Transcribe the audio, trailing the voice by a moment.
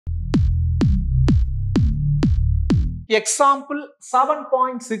Example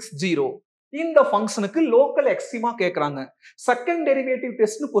 7.60 இந்த ஃபங்க்ஷனுக்கு local எக்ஸ்ட்ரீமா கேக்குறாங்க. செகண்ட் டெரிவேட்டிவ்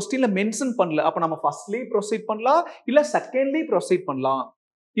டெஸ்ட்னு கொஸ்டின்ல மென்ஷன் பண்ணல. அப்ப நம்ம ஃபர்ஸ்ட்லயே ப்ரொசீட் பண்ணலாம் இல்ல செகண்ட்லயே ப்ரொசீட் பண்ணலாம்.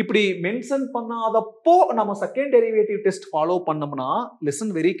 இப்படி மென்ஷன் பண்ணாதப்போ நம்ம செகண்ட் டெரிவேட்டிவ் டெஸ்ட் ஃபாலோ பண்ணோம்னா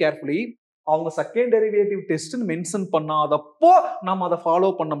லிசன் வெரி கேர்ஃபுல்லி. அவங்க செகண்ட் டெரிவேட்டிவ் டெஸ்ட் மென்ஷன் பண்ணாதப்போ நம்ம அதை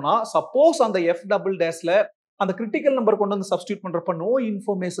ஃபாலோ பண்ணோம்னா சப்போஸ் அந்த எஃப் டபுள் டேஷ்ல அந்த கிரிட்டிக்கல் நம்பர் கொண்டு வந்து சப்ஸ்டியூட் பண்றப்ப நோ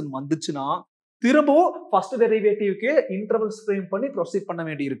இன்ஃபர்மேஷன் வந்துச்சுன்னா திரும்பவும் ஃபர்ஸ்ட் டெரிவேட்டிவ்க்கு இன்டர்வல்ஸ் ஃப்ரேம் பண்ணி ப்ரொசீட் பண்ண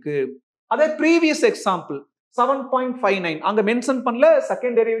வேண்டி இருக்கு. அதே ப்ரீவியஸ் எக்ஸாம்பிள் 7.59 அங்க மென்ஷன் பண்ணல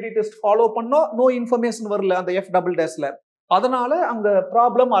செகண்ட் டெரிவேட்டிவ் டெஸ்ட் ஃபாலோ பண்ணோம் நோ இன்ஃபர்மேஷன் வரல அந்த எஃப் டபுள் டேஷ்ல அதனால அங்க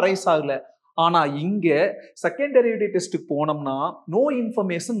ப்ராப்ளம் அரைஸ் ஆகல. ஆனா இங்க செகண்ட் டெரிவேட்டிவ் டெஸ்ட் போனோம்னா நோ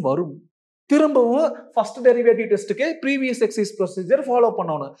இன்ஃபர்மேஷன் வரும். திரும்பவும் first derivative டெஸ்ட்க்கு previous exercise procedure follow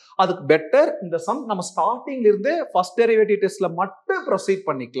பண்ணணும். அதுக்கு பெட்டர் இந்த சம் நம்ம ஸ்டார்டிங்ல இருந்து ஃபர்ஸ்ட் டெரிவேட்டிவ் டெஸ்ட்ல மட்டும் ப்ரொசீட்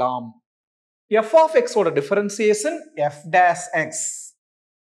பண்ணிக்கலாம். f of x ஓட differentiation f dash x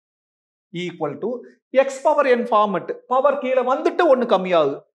equal to x power n format. Power கீழே வந்துட்டு ஒன்னு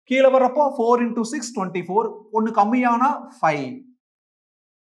கம்மியாகுது. கீழே வரப்போ 4 into 6 24 ஒன்னு கம்மியானா 5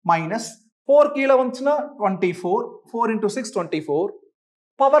 மைனஸ் 4 கீழே வந்துச்சுன்னா 24 4 into 6 24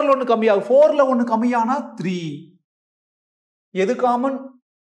 பவர்ல ஒன்னு கம்மியாகும் 4ல ஒன்னு கம்மியானா 3 எது காமன்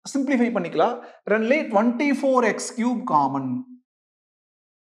சிம்பிளிஃபை பண்ணிக்கலாம். ரெண்டுல 24x cube காமன்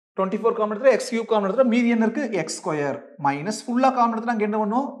 24 காமன் எடுத்தா x cube காமன் எடுத்தா மீதி என்ன இருக்கு x ஸ்கொயர் மைனஸ் ஃபுல்லா காமன் எடுத்தா அங்க என்ன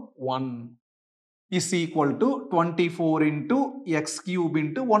பண்ணும் 1 is equal to 24 into x cube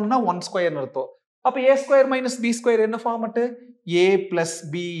into 1 னா 1 ஸ்கொயர் அர்த்தம். அப்ப a square minus b square என்ன format a plus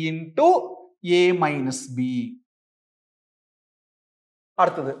b into a minus b.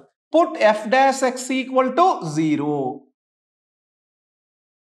 அடுத்தது put f dash x equal to 0.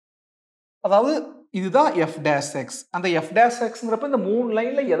 அதாவது இதுதான் f dash x. அந்த f dash xங்கறப்ப இந்த மூணு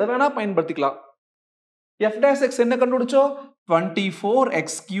லைன்ல எதை வேணா பயன்படுத்திக்கலாம். f dash x என்ன கண்டுபிடிச்சோம் 24x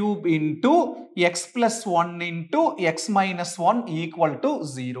cube into x plus 1 into x minus 1 equal to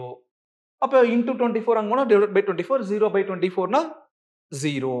 0. அப்ப into 24 அங்க போனா divided by 24 0 by 24 னா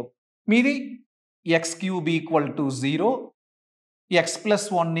 0. மீதி x cube equal to 0 x plus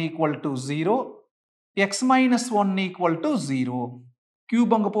 1 equal to 0 x minus 1 equal to 0.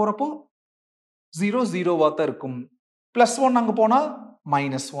 cube அங்க போறப்போ 0 0 வாத்தா இருக்கும். plus 1 அங்க போனா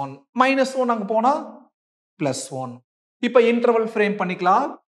minus 1 minus 1 அங்க போனா plus 1. இப்ப இன்டர்வல் ஃப்ரேம் பண்ணிக்கலாம்.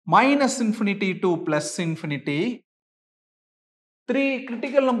 minus infinity to plus infinity 3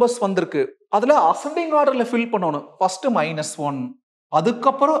 critical numbers வந்திருக்கு. அதுல அசெண்டிங் ஆர்டர்ல ஃபில் பண்ணணும். ஃபர்ஸ்ட் minus 1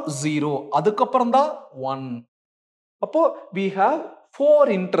 அதுக்கப்புறம் 0 அதுக்கப்புறம் தான் 1. அப்போ we have 4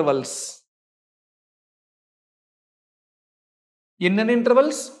 intervals. என்னென்ன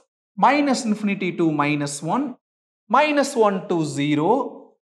intervals minus infinity to minus 1 minus 1 to 0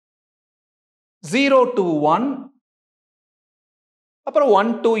 0 to 1 அப்புறம் 1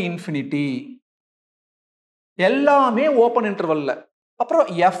 to infinity எல்லாமே ஓபன் இன்டர்வல்ல. அப்புறம்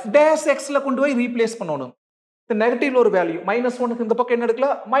f dash x ல கொண்டு போய் ரீப்ளேஸ் பண்ணணும். இந்த நெகட்டிவ்ல ஒரு வேல்யூ -1க்கு இந்த பக்கம் என்ன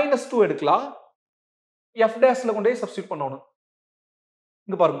எடுக்கலாம் -2 எடுக்கலாம். f dash ல கொண்டு போய் சப்ஸ்டிட்யூட் பண்ணணும்.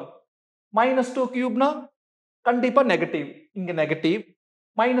 இங்க பாருங்க -2 கியூப்னா கண்டிப்பா நெகட்டிவ். இங்க நெகட்டிவ்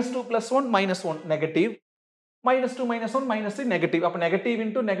 -2 plus 1 -1 நெகட்டிவ் -2 -1 -3 நெகட்டிவ். அப்ப negative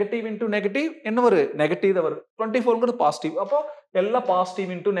into negative into negative என்ன வரும் நெகட்டிவ் தான் வரும். 24ங்கிறது பாசிட்டிவ். அப்போ எல்லாம் positive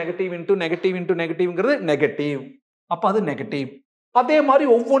into negative into negative into நெகட்டிவ்ங்கிறது negative. அப்ப அது நெகட்டிவ். அதே மாதிரி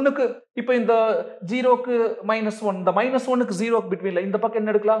ஒவ்வொன்றுக்கு இப்ப இந்த 0க்கு -1 இந்த -1க்கு 0க்கு பிட்வீன்ல இந்த பக்கம்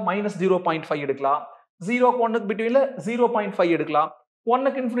என்ன எடுக்கலாம் -0.5 எடுக்கலாம். 0க்கு 1க்கு பிட்வீன்ல 0.5 எடுக்கலாம்.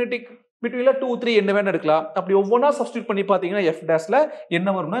 1க்கு இன்ஃபினிட்டி பிட்வீன்ல 2 3 என்ன வேணா எடுக்கலாம். அப்படி ஒவ்வொன்றா சப்ஸ்டிட்யூட் பண்ணி பாத்தீங்கன்னா f டேஷ்ல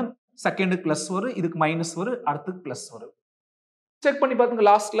என்ன வரும்னா செகண்டுக்கு பிளஸ் வரும் இதுக்கு மைனஸ் வரும் அடுத்துக்கு பிளஸ் வரும். செக் பண்ணி பாத்துங்க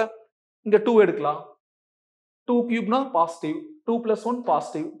லாஸ்ட்ல இங்க 2 எடுக்கலாம். 2 கியூப்னா positive 2 plus 1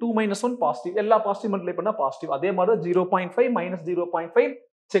 positive 2 minus 1 positive எல்லா பாசிட்டிவ் மல்டிப்ளை பண்ணா பாசிட்டிவ். அதே மாதிரி 0.5 -0.5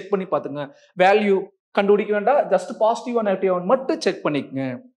 செக் பண்ணி பாத்துங்க. வேல்யூ கண்டுபிடிக்க வேண்டாம் ஜஸ்ட் பாசிட்டிவ் நெகட்டிவ் மட்டும் செக் பண்ணிக்கங்க.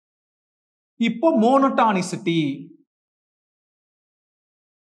 இப்போ மோனோடானிசிட்டி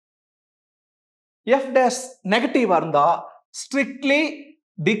f dash நெகட்டிவா இருந்தா strictly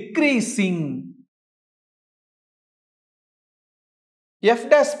decreasing. f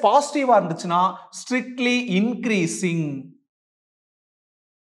dash பாசிட்டிவா இருந்துச்சுன்னா strictly increasing.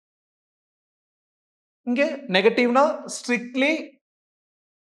 இங்க நெகட்டிவ்னா strictly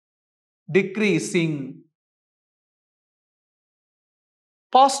decreasing.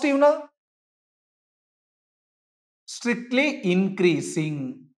 பாசிட்டிவ்னா strictly increasing.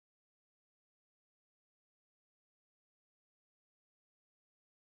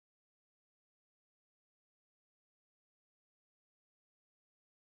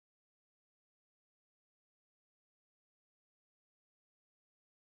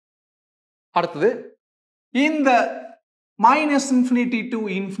 அடுத்தது இந்த minus infinity to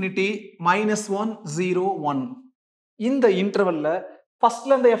infinity minus 1 0 1 இந்த இன்டர்வல்ல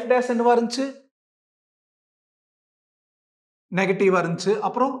ஃபர்ஸ்ட்ல இந்த f dash என்னவா இருந்துச்சு நெகட்டிவா இருந்துச்சு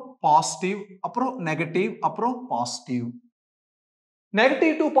அப்புறம் பாசிட்டிவ் அப்புறம் நெகட்டிவ் அப்புறம் பாசிட்டிவ்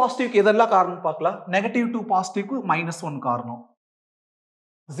நெகட்டிவ் டு பாசிட்டிவ்க்கு எதெல்லாம் காரணம் பார்க்கலாம் நெகட்டிவ் டு பாசிட்டிவ்க்கு -1 காரணம்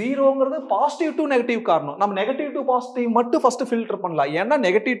ஜீரோங்கிறது பாசிட்டிவ் டு நெகட்டிவ் காரணம் நம்ம நெகட்டிவ் டு பாசிட்டிவ் மட்டும் ஃபர்ஸ்ட் ஃபில்டர் பண்ணலாம் ஏன்னா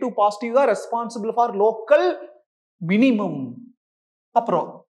நெகட்டிவ் டு பாசிட்டிவ் தான் ரெஸ்பான்சிபிள் ஃபார் லோக்கல் மினிமம் அப்புறம்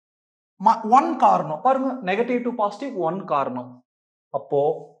 1 காரணம் பாருங்க நெகட்டிவ் டு பாசிட்டிவ் 1 காரணம் அப்போ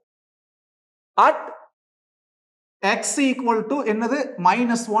அட் x equal to என்னது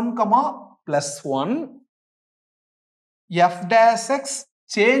 -1, +1 f dash x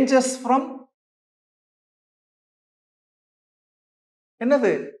changes from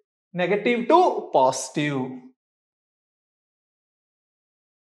என்னது நெகட்டிவ் டு பாசிட்டிவ்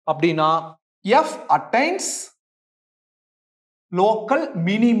அப்படின்னா f attains local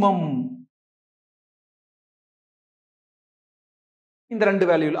minimum இந்த ரெண்டு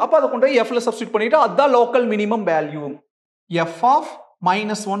வேல்யூ அப்ப அத கொண்டு போய் f ல சப்ஸ்டிட்யூட் பண்ணிட்டு அதான் local minimum value f of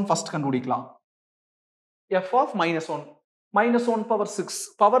 -1 first கண்டுபிடிக்கலாம் f of -1 power 6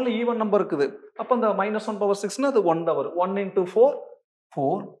 பவர்ல even number இருக்குது அப்ப அந்த -1 பவர் 6 னா அது 1 தான் வரும் 1 into 4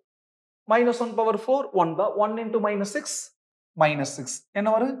 4 -1 பவர் 4 1 தான் 1 into -6 -6 என்ன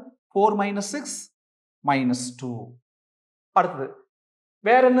வரும் 4 -6 -2 அடுத்து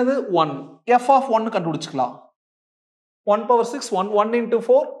வேற என்னது 1 f of 1 கண்டுபிடிச்சுக்கலாம் 1 power 6 1 1 into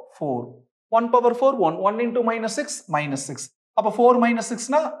 4 4 1 power 4 1 1 into -6 -6 அப்ப 4 -6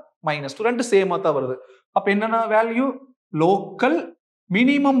 னா -2 ரெண்டு சேமா தான் வருது அப்ப என்னன்னா value local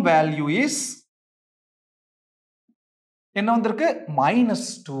minimum value is என்ன வந்திருக்கு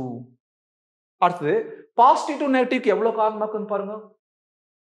 -2 அடுத்து பாசிட்டிவ் டு நெகட்டிவ்க்கு எவ்வளவு காரணமா இருக்குன்னு பாருங்க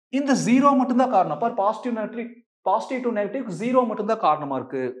இந்த 0 மட்டும் தான் காரணம் பார் பாசிட்டிவ் டு நெகட்டிவ் 0 மட்டும் தான் காரணமா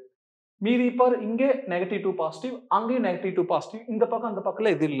இருக்கு மீதி பார் இங்கே நெகட்டிவ் டு பாசிட்டிவ் அங்கேயும் நெகட்டிவ் டு பாசிட்டிவ் இந்த பக்கம் அந்த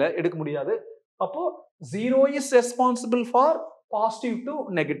பக்கத்துல எது இல்ல எடுக்க முடியாது அப்போ 0 is responsible for positive to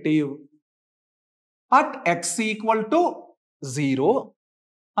negative at x equal to 0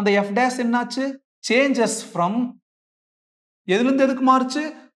 அந்த f dash என்னாச்சு changes from எதுல இருந்து எதுக்கு மாறுச்சு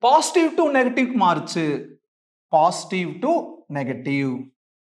பாசிட்டிவ் டு நெகட்டிவ் மாறுச்சு பாசிட்டிவ் டு நெகட்டிவ்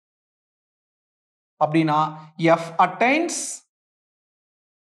அப்படின்னா f attains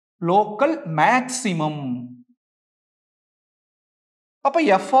local maximum அப்ப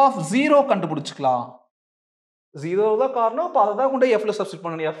f of 0 கண்டுபிடிச்சுக்கலாம் 0 தான் காரணம் அப்ப அதை தான் கொண்டு f ல சப்ஸ்டிட்யூட்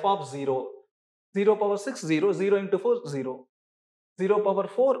பண்ணணும் f of 0 0 power 6 0 0 into 4 0 0 power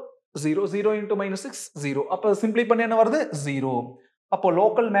 4 0 0 into -6 0 அப்ப சிம்பிளி பண்ணி என்ன வருது 0 அப்போ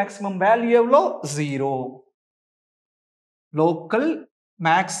லோக்கல் மேக்ஸிமம் வேல்யூ எவ்வளோ 0 local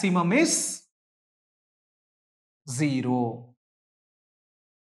maximum is 0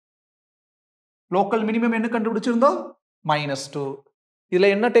 local minimum என்ன கண்டுபிடிச்சிருந்தோம் -2 இதுல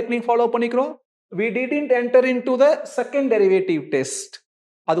என்ன டெக்னிக் ஃபாலோ பண்ணிக்கிறோம் we didn't enter into the second derivative test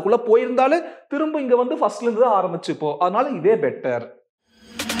அதுக்குள்ள போயிருந்தாலே திரும்ப இங்க வந்து ஃபர்ஸ்ட்ல இருந்து ஆரம்பிச்சுப்போம் அதனால இதே பெட்டர்